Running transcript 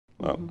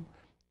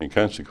And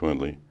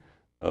consequently,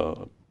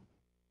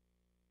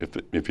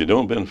 if you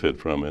don't benefit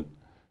from it,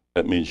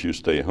 that means you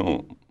stay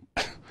home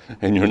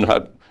and you're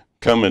not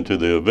coming to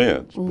the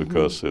events.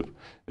 Because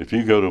if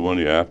you go to one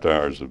of your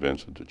after-hours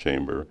events at the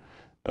Chamber,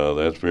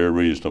 that's very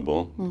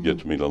reasonable. You get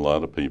to meet a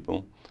lot of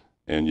people.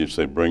 And you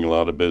say, bring a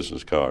lot of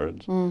business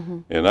cards.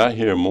 And I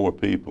hear more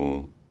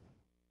people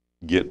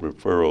get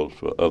referrals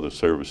for other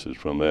services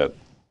from that,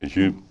 as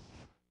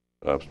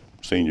I've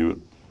seen you at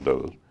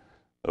those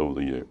over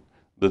the years.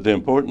 But the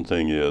important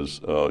thing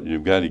is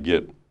you've got to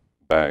get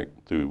back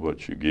through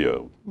what you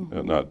give,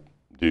 and not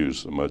dues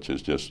so much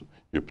as just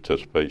your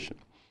participation.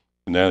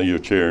 Now you're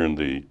chairing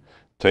the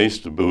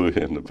Taste of Bowie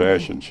and the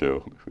fashion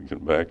show, if we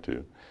get back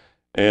to.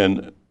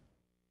 And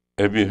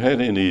have you had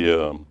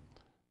any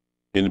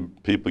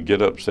people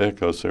get upset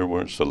because they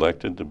weren't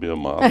selected to be a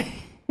model?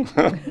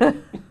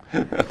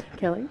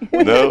 Kelly?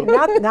 No?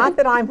 Not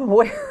that I'm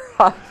aware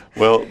of.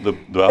 Well,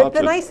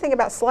 the nice thing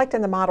about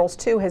selecting the models,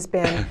 too, has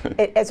been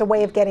as a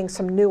way of getting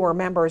some newer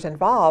members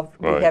involved.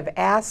 Right. We have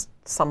asked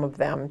some of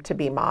them to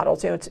be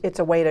models. You know, it's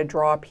a way to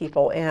draw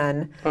people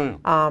in.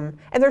 And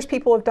there's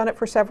people who have done it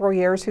for several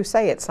years who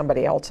say it's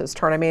somebody else's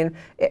turn. I mean,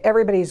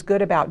 everybody's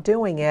good about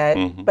doing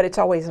it, but it's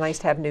always nice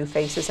to have new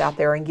faces out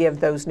there and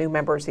give those new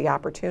members the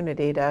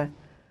opportunity to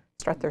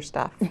strut their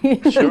stuff.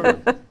 Sure.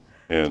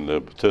 And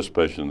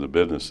participation in the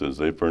businesses,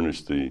 they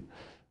furnish the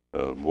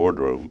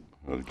wardrobe.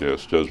 I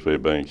guess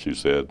Joseph Banks, you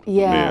said.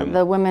 Yeah,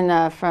 the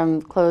women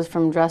from clothes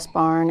from Dress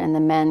Barn, and the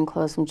men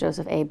clothes from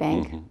Joseph A.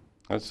 Bank.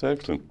 That's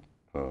excellent.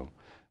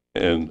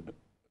 And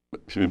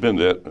if you've been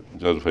to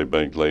Joseph A.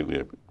 Bank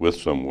lately with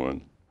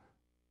someone,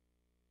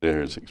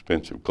 there's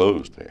expensive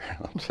clothes there,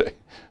 I'll say.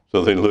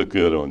 So they look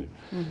good on you.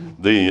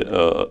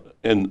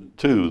 And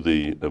two,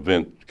 the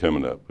event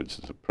coming up, which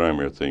is the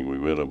primary thing we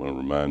really want to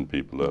remind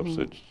people of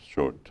such a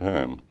short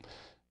time.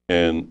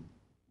 And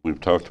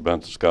we've talked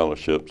about the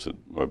scholarships that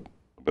are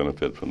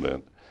benefit from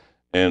that.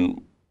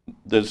 And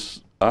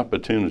this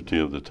opportunity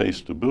of the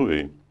Taste of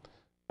Bowie,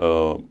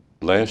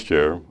 last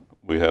year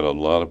we had a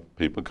lot of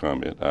people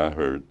comment. I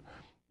heard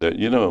that,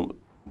 you know,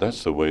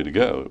 that's the way to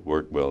go. It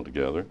worked well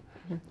together.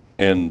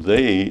 And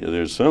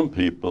there's some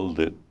people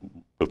that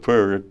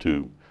prefer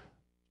to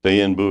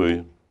stay in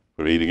Bowie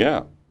for eating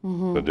out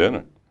for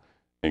dinner.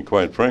 And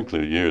quite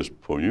frankly, years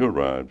before you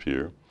arrived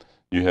here,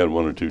 you had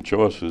one or two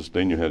choices.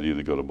 Then you had to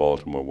either go to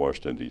Baltimore or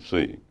Washington,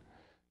 D.C.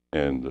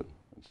 And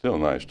it's still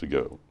nice to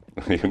go,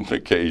 even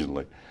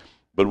occasionally.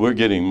 But we're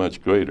getting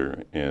much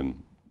greater.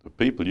 And the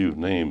people you've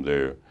named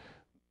there,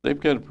 they've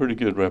got a pretty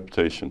good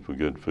reputation for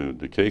good food.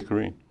 The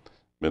Cakery,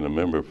 been a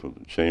member for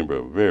the Chamber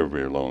a very,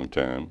 very long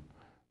time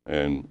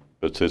and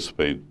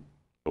participate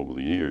over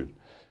the years.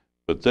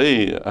 But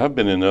I've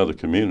been in other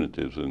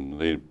communities, and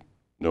they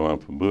know I'm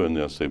from Bowie, and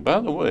they'll say, by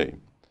the way,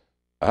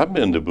 I've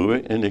been to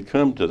Bowie, and they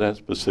come to that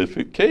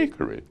specific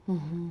cakery. We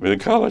were in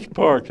College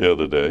Park the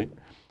other day,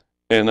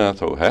 and I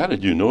thought, how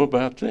did you know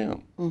about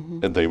them?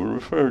 And they were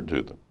referred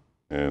to them.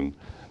 And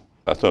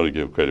I thought I'd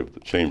give credit to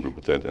the Chamber,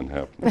 but that didn't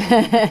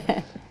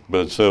happen.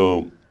 But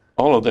so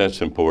all of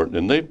that's important,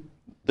 and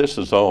this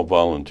is all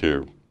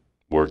volunteer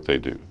work they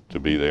do, to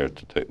be there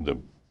to take the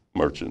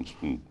merchants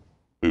and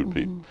food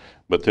people.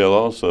 But they'll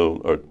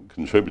also are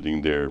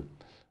contributing their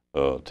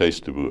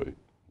Taste of Bowie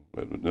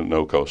at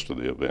no cost to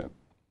the event.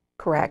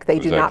 Correct. They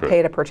do not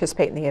pay to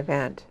participate in the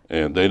event.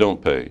 And they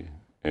don't pay,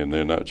 and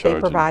they're not charging.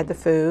 They provide the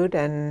food,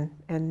 and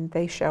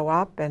they show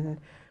up, and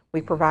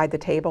we provide the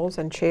tables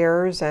and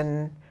chairs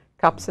and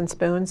cups and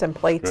spoons and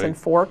plates and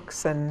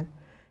forks and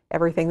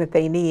everything that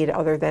they need,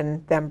 other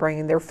than them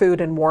bringing their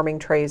food and warming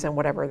trays and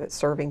whatever that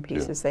serving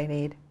pieces they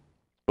need.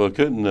 Well,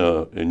 couldn't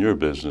in your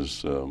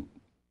business,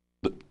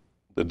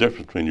 the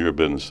difference between your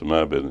business and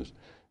my business,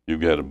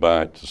 you've got to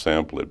buy it to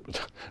sample it.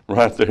 But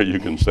right there, you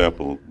can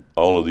sample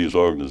all of these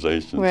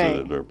organizations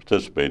that are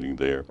participating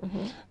there,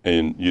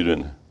 and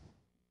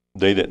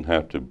they didn't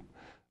have to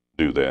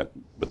do that,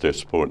 but they're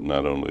supporting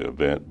not only the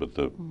event, but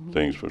the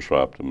things for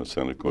Shropton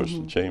and, of course,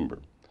 the Chamber.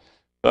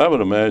 So I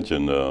would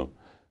imagine,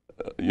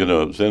 you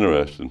know, it's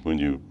interesting when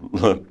you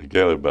look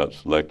together about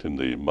selecting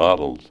the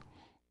models,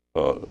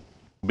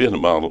 being a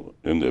model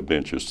in the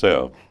event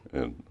yourself,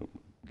 and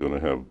going to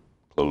have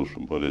clothes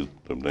from what is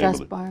the name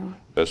of it?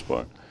 Dress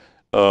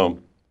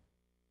Barn.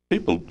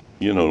 People,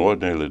 you know,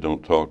 ordinarily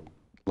don't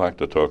like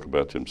to talk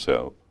about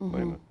themselves.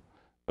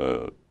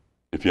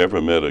 If you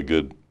ever met a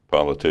good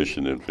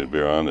politician, if they're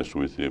very honest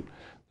with you,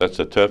 that's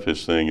the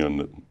toughest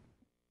thing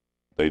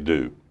they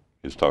do,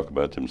 is talk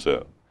about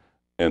themselves.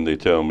 And they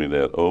tell me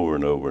that over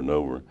and over and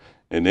over.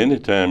 And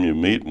anytime you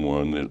meet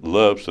one that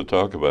loves to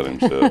talk about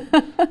himself,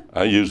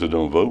 I usually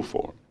don't vote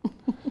for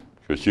him,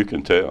 because you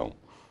can tell.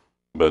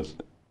 But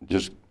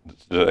just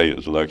today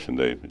is election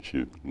day, as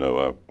you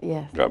know,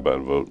 I got by the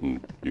vote, and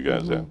you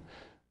guys have.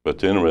 But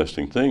the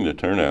interesting thing, the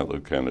turnout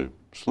looked kind of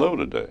slow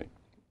today,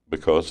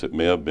 because it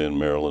may have been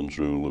Maryland's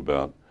rule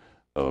about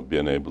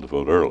being able to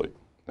vote early.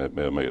 That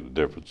may have made a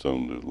difference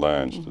on the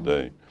lines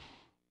today.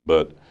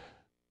 But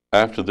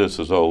after this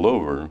is all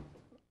over,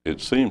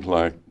 it seems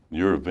like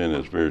your event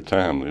is very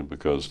timely,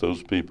 because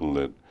those people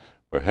that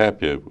are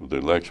happy with the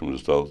election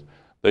results,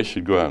 they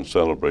should go out and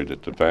celebrate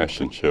at the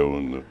fashion show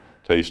and the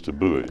Taste of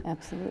Bowie.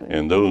 Absolutely.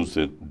 And those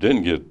that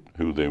didn't get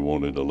who they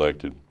wanted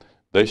elected,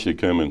 they should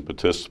come and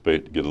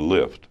participate to get a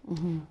lift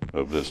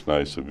of this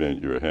nice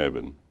event you're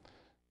having.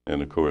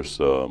 And of course,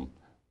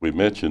 we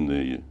mentioned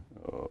the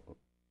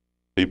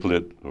people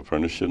that are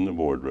furnishing the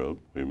wardrobe.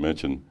 We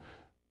mentioned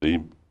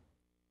the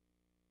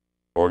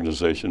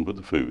organization with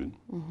the food,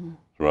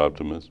 for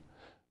Optimus.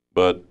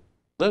 But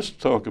let's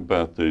talk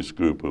about this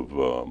group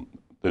of,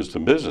 there's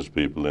some business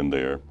people in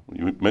there.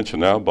 You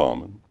mentioned Al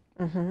Bauman.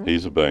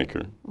 He's a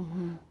banker.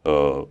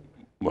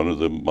 One of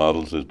the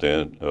models is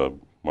Dad,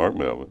 Mark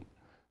Melvin,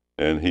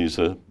 and he's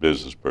a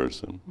business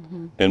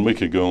person. And we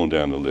could go on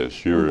down the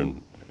list. You're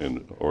an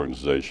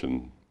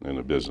organization and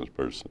a business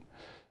person.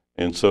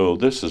 And so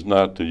this is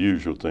not the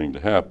usual thing to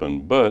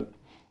happen, but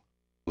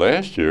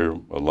last year,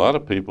 a lot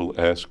of people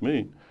asked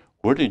me,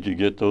 where did you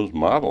get those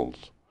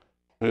models?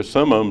 There's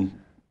some of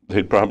them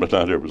they'd probably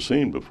not ever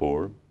seen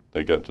before.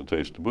 They got to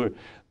taste the Bowie.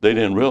 They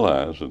didn't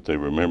realize that they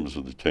were members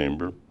of the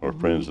chamber or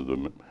friends of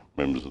the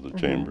members of the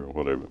chamber or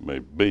whatever it may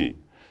be.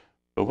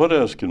 But what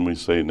else can we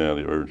say now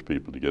to urge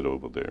people to get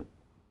over there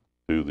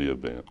to the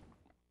event?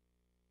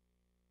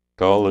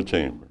 Call the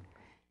chamber.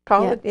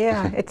 Call it,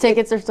 yeah.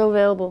 Tickets are still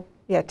available.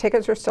 Yeah,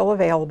 tickets are still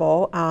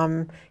available.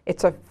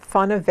 It's a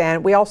fun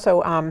event. We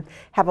also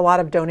have a lot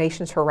of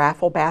donations for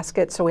raffle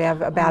baskets. So we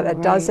have about a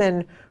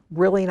dozen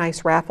really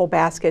nice raffle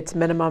baskets.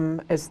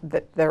 Minimum is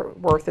that their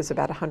worth is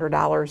about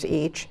 $100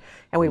 each,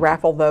 and we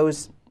raffle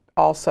those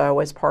also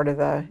as part of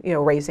the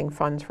raising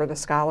funds for the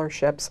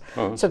scholarships.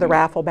 So the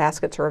raffle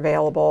baskets are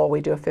available.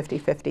 We do a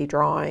 50-50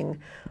 drawing.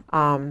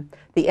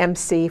 The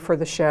MC for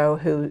the show,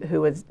 who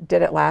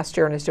did it last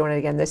year and is doing it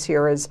again this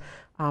year, is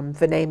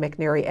Vinay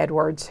McNary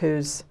Edwards,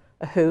 who's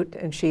a hoot,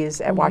 and she's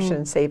at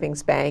Washington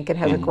Savings Bank and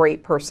has a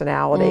great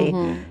personality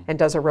and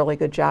does a really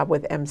good job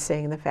with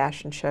emceeing the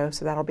fashion show,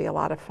 so that'll be a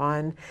lot of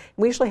fun.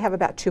 We usually have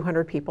about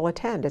 200 people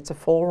attend. It's a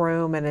full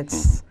room, and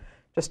it's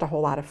just a whole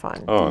lot of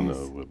fun. Oh, no,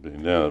 it would be.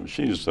 Now,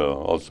 she's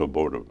also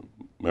member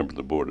of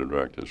the board of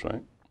directors,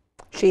 right?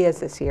 She is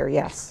this year,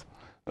 yes.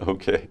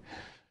 Okay.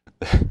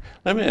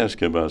 Let me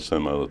ask you about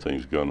some other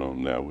things going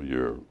on now with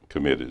your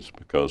committees,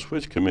 because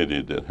which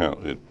committee that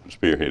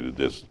spearheaded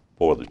this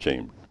for the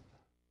chamber?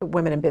 The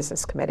Women in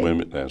Business Committee.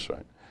 Women, that's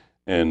right.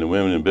 And the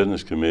Women in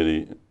Business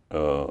Committee,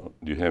 do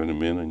you have any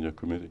men on your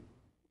committee?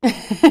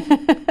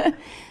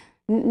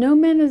 No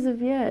men as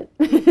of yet.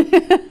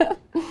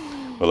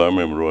 Well, I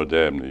remember Roy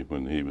Dabney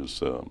when he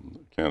was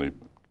county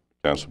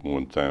councilman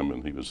one time,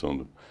 and he was on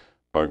the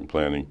park and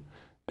planning.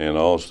 And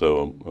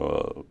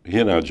also, he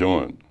and I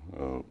joined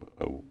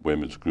a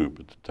women's group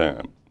at the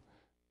time.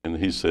 And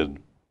he said,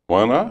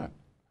 why not?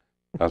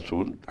 I said,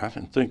 well, I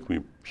didn't think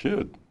we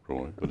should,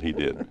 Roy, but he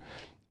did.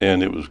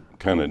 And it was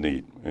kind of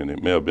neat, and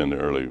it may have been the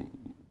early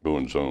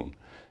goings on.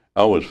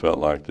 I always felt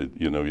like that,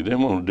 you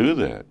didn't want to do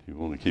that. You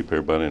want to keep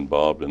everybody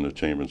involved in the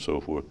chamber and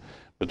so forth.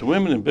 But the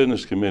Women in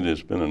Business Committee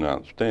has been an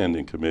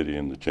outstanding committee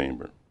in the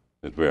chamber.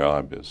 It's very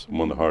obvious,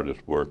 one of the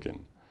hardest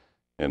working.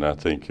 And I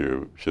think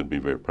you should be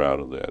very proud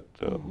of that.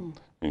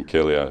 And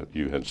Kelly,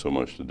 you had so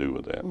much to do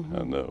with that,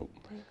 I know.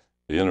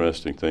 The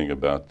interesting thing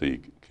about the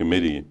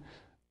committee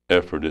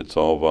effort, it's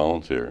all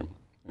volunteer.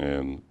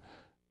 And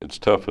it's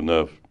tough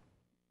enough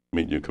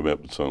meeting your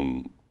commitments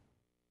on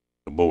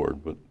the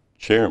board, but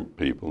chairing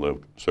people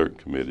of certain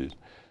committees,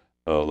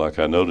 like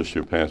I noticed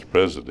your past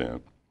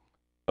president,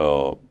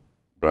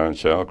 Brian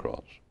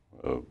Shawcross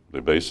of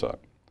the Bayside,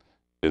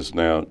 is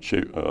now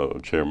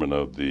chairman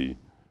of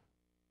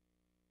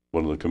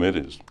one of the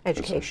committees.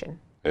 Education.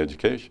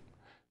 Education.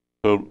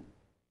 So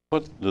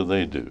what do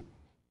they do?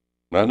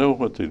 I know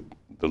what the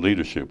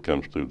leadership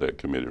comes through that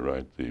committee,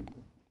 right? The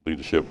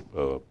leadership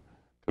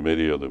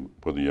committee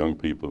for the young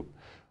people.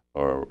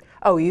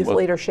 Youth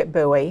Leadership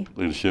Bowie.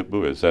 Leadership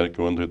Bowie. Is that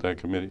going through that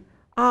committee?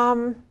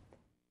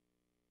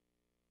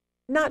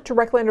 Not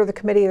directly under the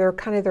committee. They're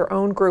kind of their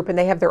own group, and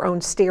they have their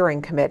own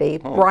steering committee.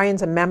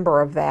 Brian's a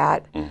member of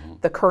that.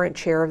 The current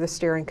chair of the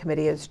steering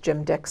committee is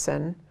Jim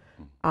Dixon,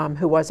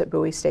 who was at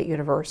Bowie State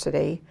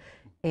University,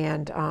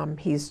 and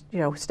he's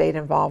stayed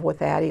involved with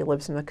that. He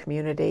lives in the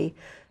community.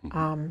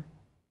 And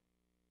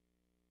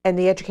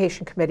the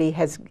education committee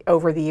has,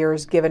 over the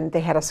years,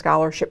 they had a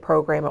scholarship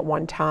program at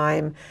one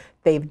time.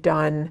 They've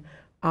done,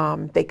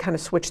 they kind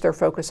of switched their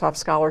focus off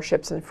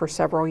scholarships, and for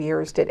several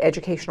years did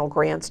educational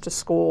grants to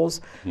schools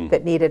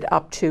that needed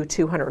up to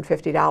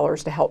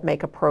 $250 to help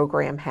make a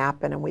program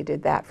happen, and we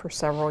did that for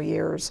several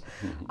years.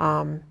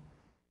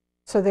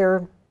 So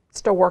they're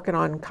still working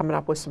on coming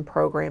up with some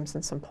programs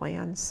and some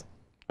plans.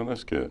 Oh,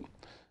 that's good.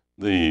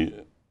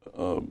 The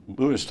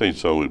Bowie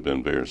State's always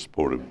been very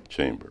supportive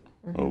chamber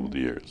over the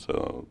years.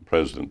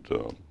 President,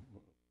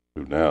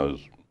 who now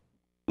is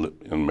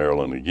in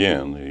Maryland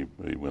again,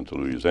 he went to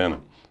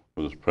Louisiana,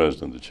 was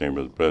president of the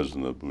chamber, the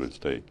president of Bowie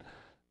State,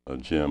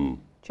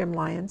 Jim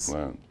Lyons.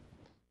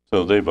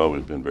 So they've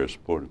always been very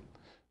supportive.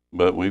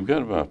 But we've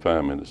got about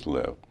 5 minutes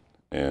left,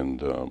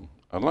 and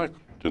I'd like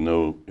to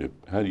know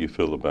how do you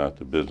feel about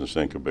the business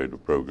incubator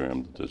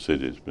program that the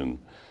city has been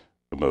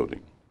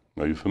promoting.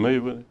 Are you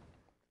familiar with it?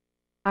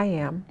 I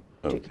am.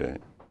 Okay.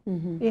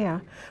 Yeah.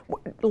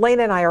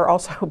 Lena and I are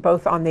also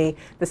both on the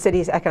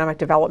city's Economic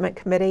Development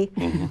Committee.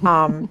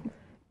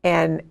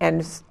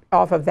 And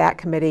off of that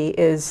committee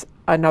is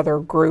another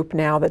group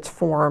now that's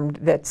formed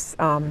that's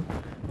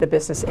the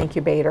Business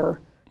Incubator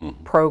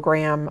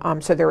program.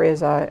 So there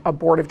is a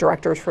board of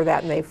directors for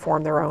that, and they've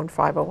formed their own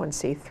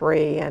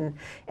 501c3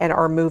 and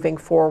are moving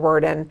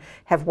forward and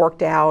have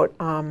worked out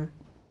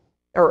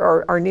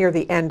or are near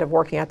the end of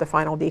working out the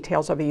final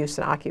details of a use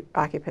and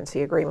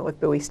occupancy agreement with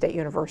Bowie State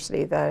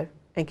University. The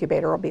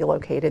incubator will be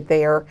located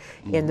there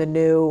in the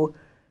new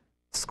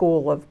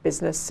School of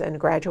Business and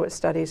Graduate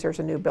Studies. There's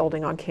a new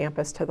building on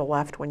campus to the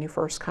left when you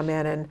first come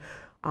in, and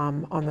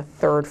on the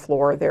third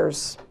floor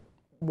there's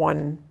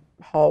one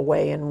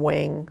hallway and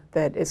wing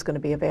that is going to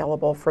be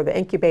available for the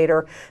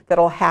incubator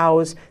that'll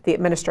house the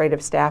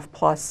administrative staff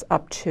plus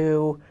up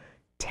to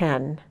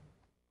 10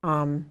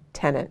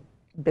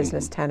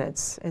 business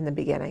tenants in the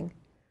beginning.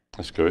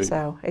 That's great.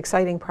 So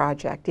exciting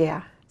project,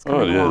 yeah.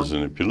 Oh, it is,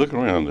 and if you look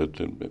around,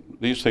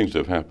 these things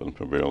have happened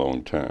for a very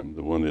long time.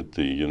 The one at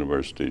the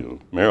University of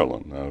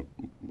Maryland, I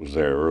was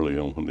there early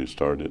on when they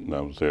started, and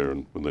I was there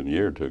within a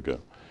year or two ago.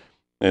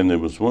 And there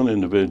was one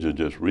individual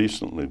just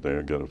recently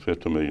there got a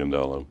 $50 million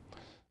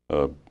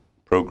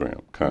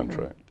program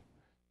contract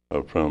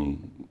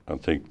from, I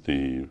think,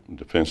 the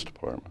Defense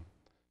Department.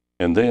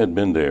 And they had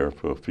been there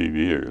for a few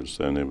years,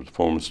 and it was a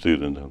former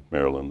student of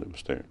Maryland that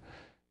was there.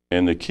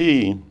 And the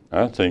key,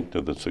 I think, to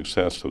the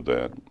success of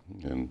that,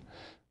 and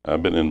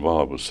I've been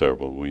involved with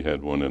several. We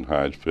had one in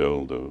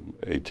Hydesville,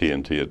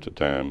 AT&T at the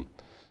time.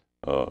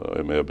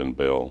 It may have been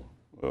Bell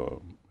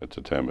at the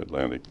time,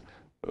 Atlantic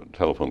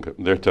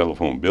their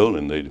telephone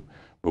building. They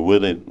were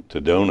willing to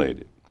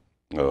donate it,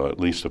 at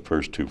least the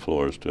first 2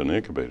 floors, to an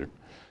incubator.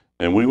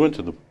 And we went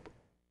to the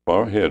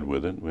far ahead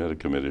with it. We had a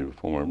committee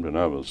formed, and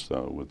I was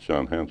with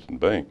John Hanson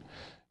Bank.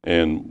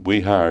 And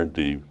we hired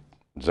the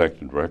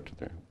executive director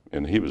there,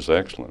 and he was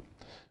excellent.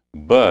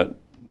 But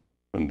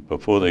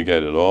before they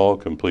got it all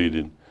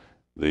completed,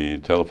 the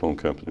telephone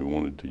company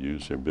wanted to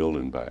use their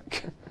building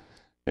back.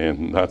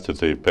 And not that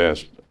they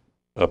passed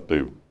up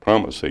the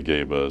promise they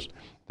gave us,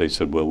 they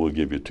said, well, we'll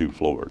give you 2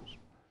 floors.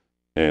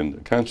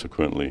 And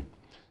consequently,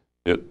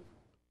 it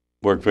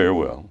worked very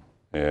well.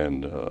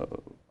 And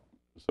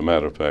as a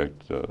matter of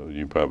fact,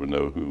 you probably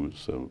know who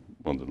was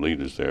one of the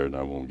leaders there, and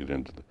I won't get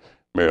into the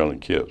Marilyn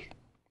Kiss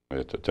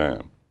at the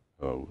time,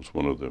 was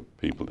one of the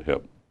people that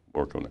helped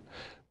work on it.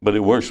 But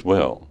it works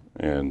well,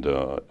 and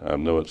I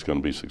know it's going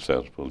to be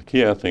successful. The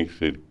key, I think,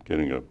 is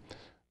getting a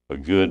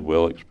good,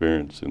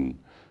 well-experienced and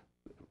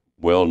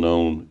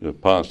well-known,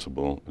 if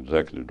possible,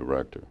 executive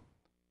director.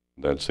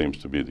 That seems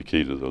to be the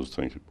key to those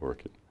things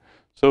working.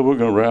 So we're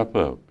going to wrap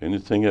up.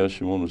 Anything else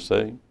you want to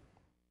say?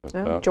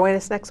 No, join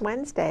us next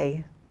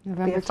Wednesday.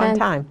 November Be a fun 10th.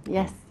 time.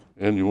 Yes.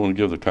 And you want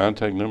to give the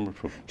contact number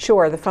for?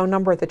 Sure. The phone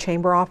number at the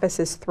chamber office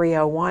is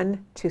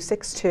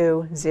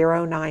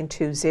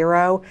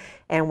 301-262-0920,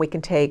 and we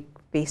can take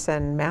Visa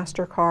and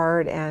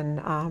MasterCard and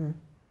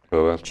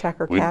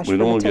check or cash we for don't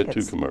the want to get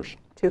tickets. too commercial.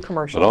 Too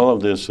commercial. But all of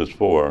this is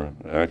for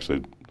actually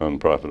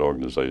nonprofit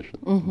organization.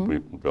 We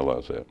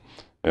realize that.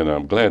 And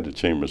I'm glad the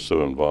chamber is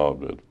so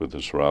involved with the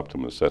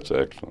Seroptimus. That's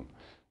excellent.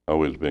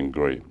 Always been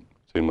great.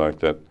 Seemed like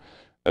that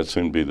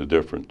seemed to be the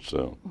difference.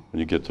 So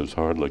when you get those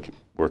hard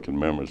working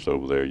members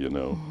over there, you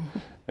know,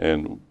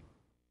 and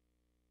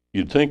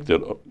you'd think that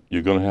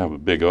you're going to have a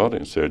big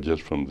audience there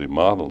just from the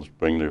models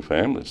bring their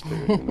families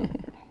there. You know?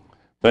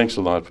 Thanks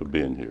a lot for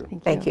being here.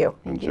 Thank you.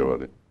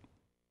 Enjoyed it.